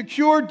ointment to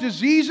cure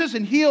diseases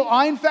and heal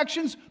eye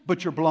infections,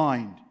 but you're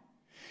blind.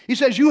 He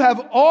says, you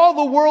have all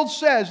the world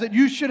says that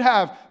you should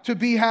have to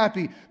be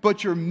happy,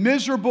 but you're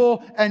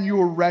miserable and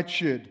you're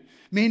wretched.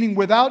 Meaning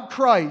without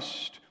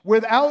Christ,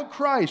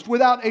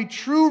 without a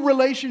true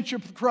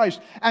relationship with Christ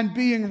and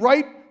being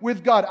right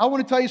with God. I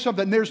want to tell you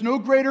something. There's no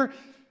greater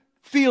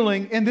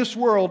feeling in this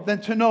world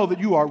than to know that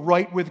you are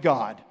right with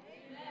God.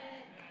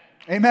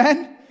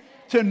 Amen?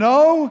 To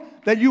know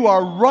that you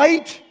are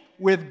right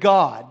with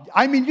God.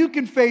 I mean, you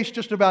can face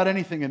just about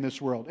anything in this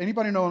world.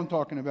 Anybody know what I'm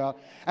talking about?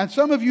 And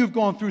some of you have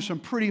gone through some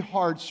pretty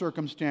hard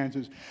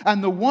circumstances.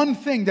 And the one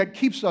thing that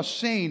keeps us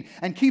sane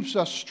and keeps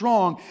us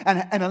strong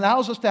and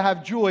allows us to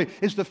have joy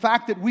is the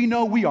fact that we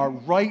know we are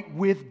right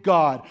with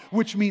God,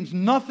 which means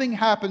nothing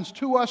happens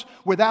to us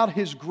without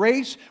His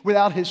grace,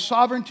 without His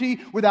sovereignty,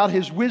 without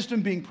His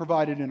wisdom being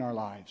provided in our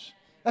lives.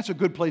 That's a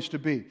good place to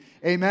be.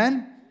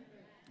 Amen?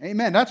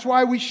 Amen. That's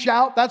why we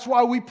shout. That's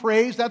why we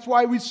praise. That's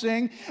why we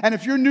sing. And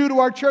if you're new to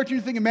our church and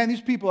you're thinking, man,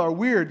 these people are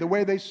weird, the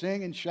way they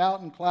sing and shout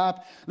and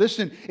clap.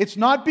 Listen, it's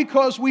not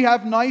because we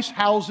have nice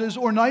houses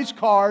or nice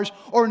cars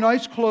or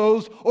nice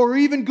clothes or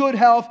even good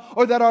health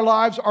or that our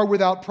lives are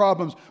without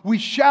problems. We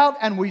shout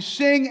and we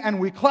sing and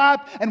we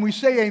clap and we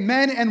say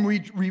amen and we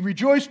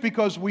rejoice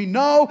because we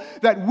know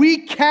that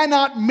we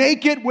cannot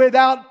make it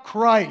without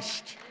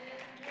Christ.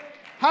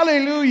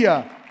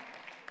 Hallelujah.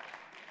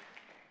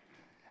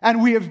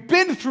 And we have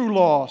been through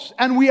loss,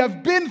 and we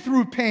have been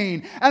through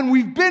pain, and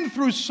we've been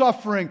through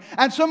suffering.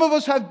 And some of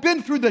us have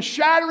been through the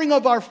shattering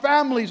of our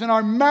families and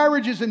our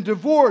marriages and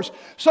divorce.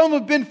 Some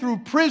have been through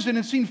prison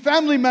and seen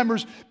family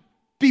members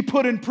be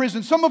put in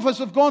prison. Some of us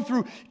have gone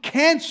through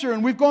cancer,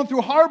 and we've gone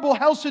through horrible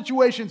health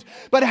situations.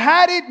 But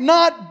had it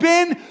not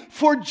been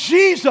for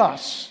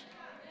Jesus,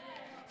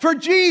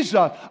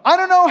 I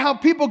don't know how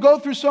people go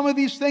through some of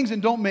these things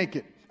and don't make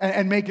it,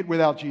 and make it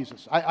without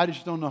Jesus. I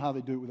just don't know how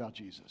they do it without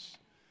Jesus.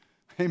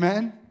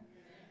 Amen?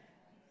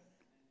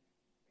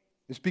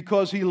 It's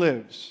because He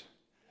lives,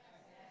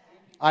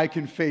 I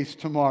can face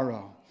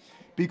tomorrow.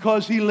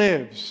 Because He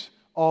lives,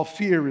 all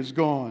fear is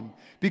gone.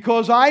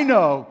 Because I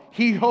know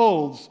He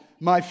holds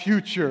my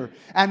future.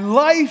 And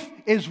life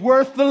is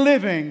worth the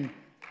living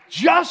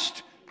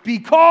just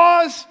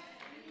because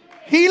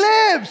He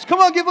lives.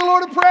 Come on, give the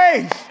Lord a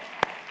praise.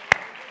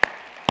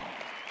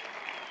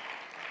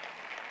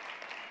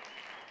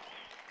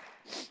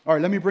 All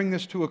right, let me bring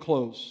this to a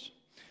close.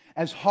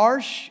 As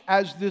harsh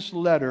as this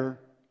letter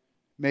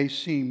may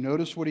seem,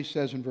 notice what he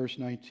says in verse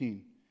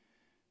 19.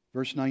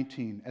 Verse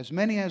 19, as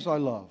many as I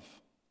love,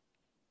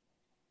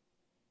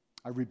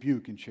 I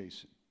rebuke and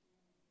chasten.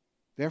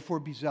 Therefore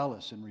be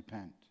zealous and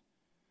repent.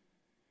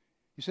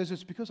 He says,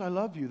 it's because I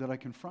love you that I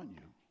confront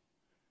you.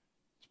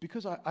 It's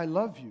because I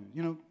love you.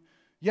 You know,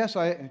 yes,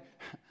 I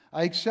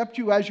accept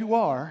you as you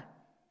are,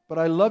 but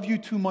I love you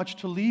too much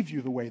to leave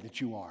you the way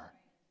that you are.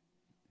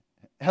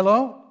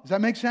 Hello? Does that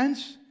make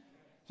sense?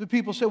 So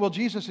people say, well,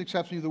 Jesus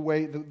accepts me the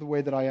way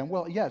that I am.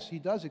 Well, yes, He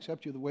does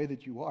accept you the way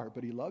that you are,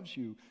 but He loves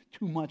you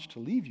too much to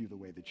leave you the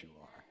way that you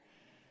are.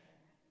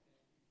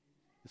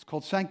 It's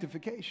called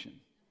sanctification,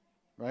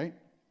 right?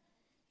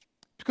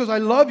 Because I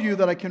love you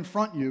that I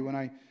confront you and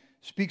I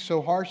speak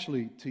so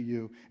harshly to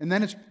you. And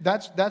then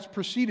that's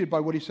preceded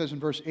by what He says in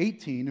verse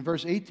 18. In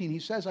verse 18, He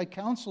says, I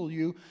counsel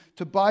you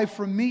to buy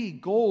from me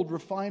gold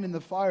refined in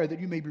the fire that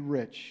you may be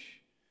rich,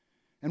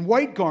 and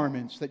white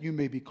garments that you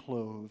may be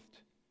clothed,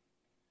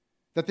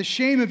 that the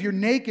shame of your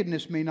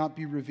nakedness may not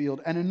be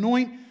revealed, and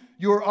anoint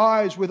your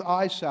eyes with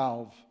eye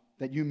salve,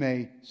 that you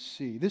may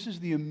see. This is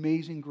the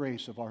amazing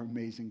grace of our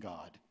amazing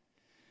God.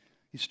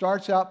 He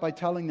starts out by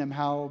telling them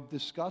how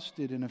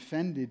disgusted and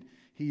offended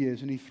he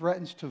is, and he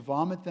threatens to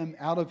vomit them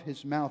out of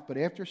his mouth. But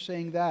after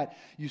saying that,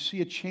 you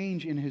see a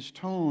change in his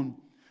tone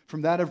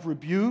from that of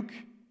rebuke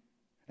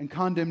and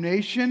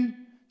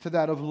condemnation to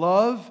that of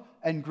love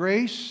and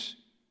grace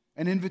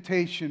and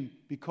invitation,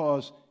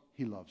 because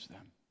he loves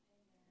them.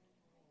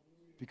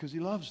 Because he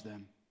loves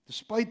them.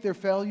 Despite their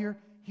failure,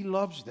 he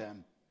loves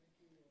them.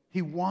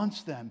 He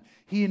wants them.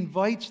 He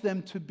invites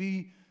them to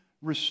be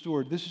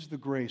restored. This is the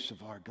grace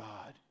of our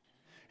God.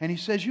 And he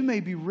says, you may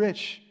be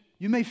rich.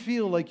 You may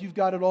feel like you've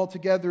got it all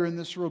together in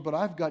this world, but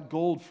I've got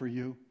gold for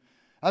you.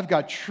 I've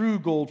got true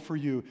gold for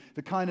you.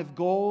 The kind of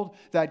gold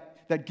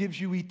that gives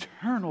you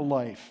eternal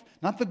life.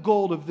 Not the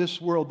gold of this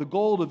world, the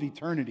gold of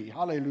eternity.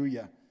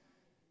 Hallelujah.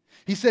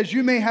 He says,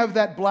 you may have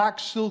that black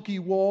silky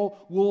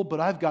wool, but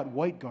I've got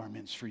white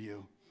garments for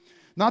you.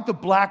 Not the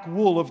black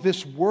wool of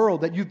this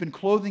world that you've been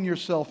clothing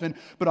yourself in,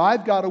 but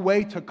I've got a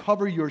way to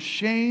cover your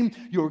shame,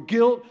 your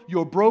guilt,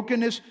 your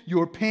brokenness,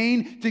 your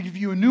pain, to give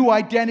you a new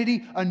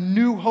identity, a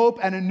new hope,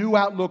 and a new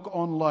outlook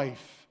on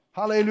life.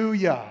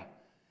 Hallelujah.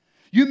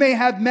 You may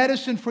have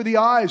medicine for the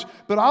eyes,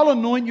 but I'll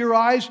anoint your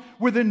eyes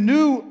with a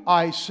new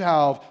eye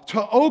salve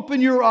to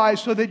open your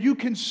eyes so that you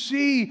can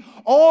see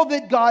all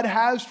that God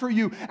has for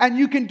you and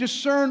you can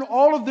discern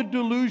all of the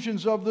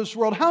delusions of this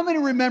world. How many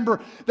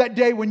remember that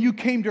day when you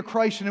came to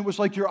Christ and it was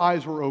like your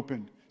eyes were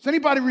opened? Does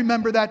anybody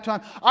remember that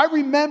time? I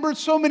remember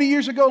so many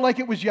years ago like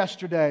it was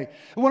yesterday.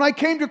 When I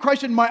came to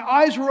Christ and my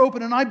eyes were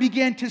open and I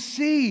began to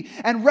see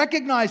and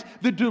recognize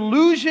the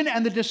delusion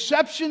and the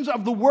deceptions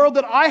of the world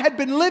that I had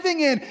been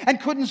living in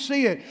and couldn't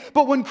see it.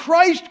 But when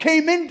Christ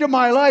came into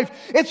my life,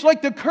 it's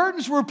like the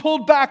curtains were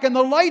pulled back and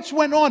the lights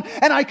went on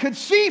and I could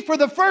see for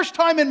the first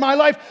time in my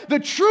life the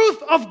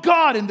truth of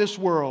God in this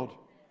world.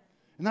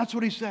 And that's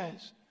what he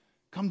says.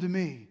 Come to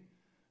me.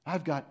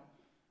 I've got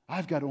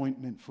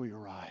ointment for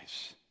your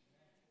eyes.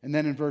 And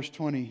then in verse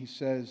 20, he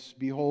says,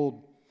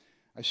 behold,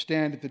 I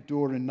stand at the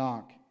door and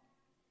knock.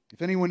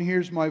 If anyone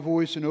hears my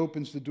voice and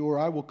opens the door,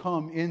 I will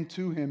come in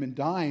to him and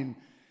dine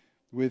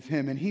with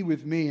him, and he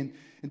with me.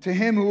 And to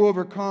him who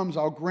overcomes,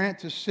 I'll grant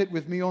to sit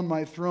with me on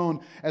my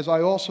throne, as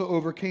I also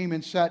overcame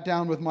and sat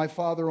down with my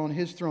Father on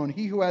his throne.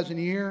 He who has an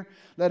ear,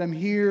 let him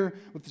hear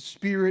what the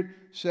Spirit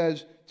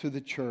says to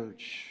the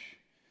church.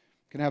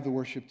 Can I have the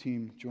worship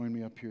team join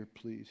me up here,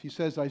 please? He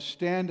says, I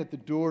stand at the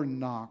door and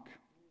knock.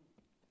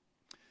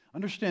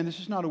 Understand, this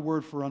is not a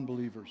word for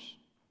unbelievers.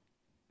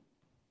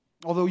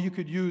 Although you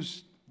could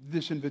use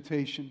this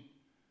invitation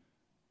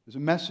as a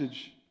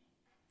message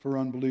for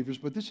unbelievers,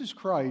 but this is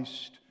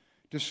Christ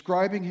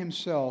describing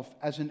himself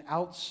as an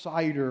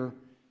outsider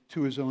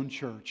to his own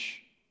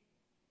church,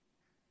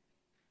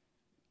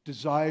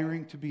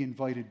 desiring to be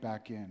invited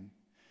back in.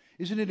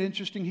 Isn't it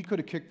interesting? He could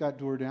have kicked that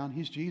door down.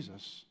 He's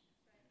Jesus.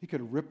 He could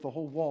have ripped the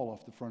whole wall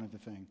off the front of the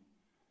thing.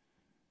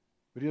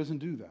 But he doesn't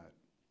do that.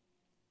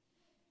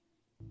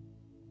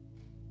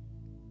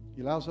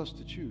 He allows us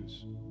to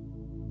choose.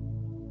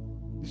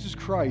 This is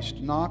Christ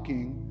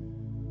knocking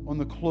on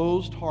the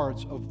closed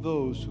hearts of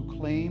those who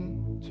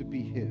claim to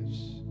be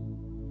his,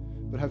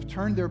 but have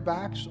turned their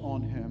backs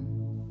on him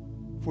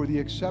for the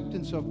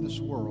acceptance of this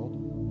world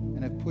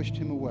and have pushed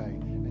him away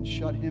and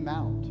shut him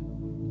out.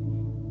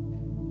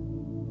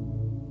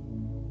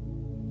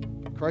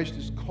 Christ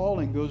is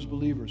calling those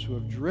believers who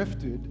have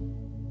drifted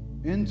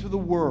into the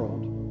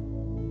world,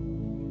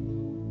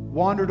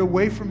 wandered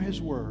away from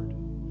his word,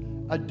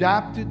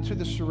 adapted to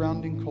the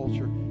surrounding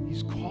culture.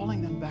 He's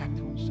calling them back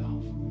to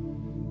himself.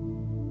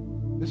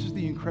 This is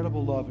the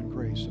incredible love and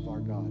grace of our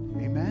God.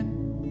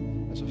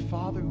 Amen? As a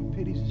father who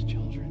pities his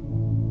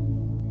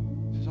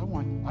children, he says, I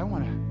want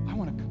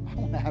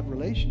to have a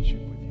relationship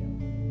with you.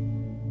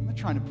 I'm not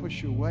trying to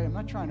push you away. I'm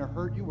not trying to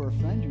hurt you or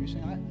offend you. He's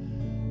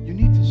saying, you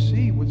need to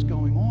see what's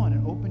going on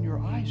and open your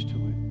eyes to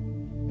it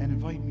and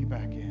invite me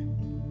back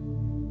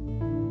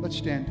in. Let's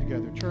stand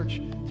together. Church,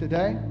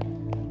 today,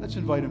 let's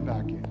invite him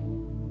back in.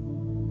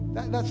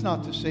 That's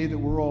not to say that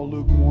we're all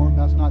lukewarm.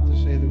 That's not to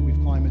say that we've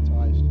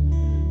climatized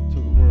to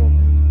the world.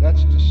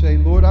 That's to say,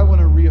 Lord, I want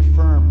to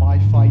reaffirm my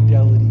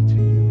fidelity to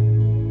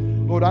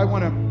you. Lord, I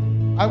want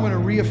to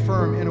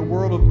reaffirm in a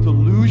world of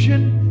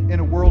delusion, in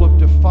a world of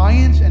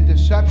defiance and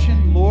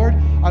deception, Lord,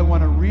 I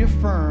want to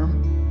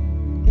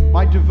reaffirm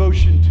my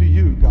devotion to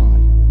you, God.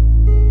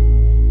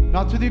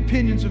 Not to the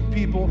opinions of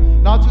people,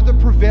 not to the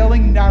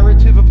prevailing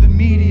narrative of the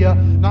media,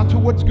 not to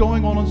what's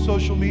going on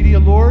social media,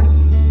 Lord.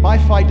 My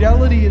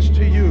fidelity is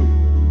to you.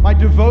 My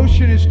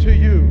devotion is to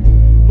you.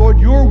 Lord,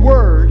 your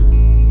word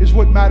is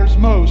what matters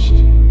most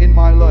in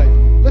my life.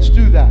 Let's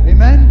do that.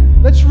 Amen?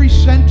 Let's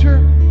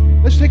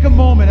recenter. Let's take a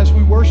moment as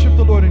we worship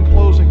the Lord in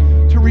closing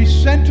to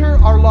recenter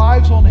our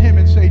lives on him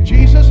and say,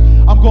 Jesus,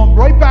 I'm going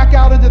right back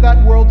out into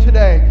that world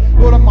today.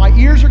 Lord, my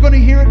ears are going to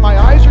hear it. My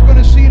eyes are going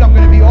to see it. I'm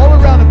going to be all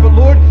around it. But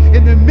Lord,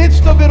 in the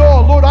midst of it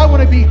all, Lord, I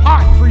want to be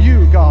hot for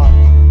you, God.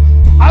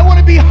 I want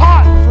to be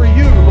hot for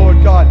you,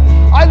 Lord God.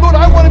 Lord,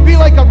 I want to be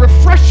like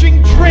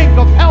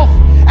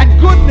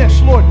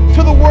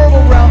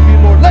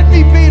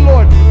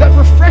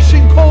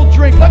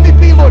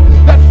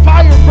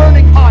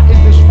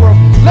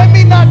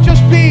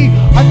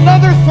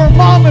another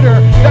thermometer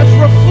that's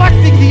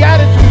reflecting the attitude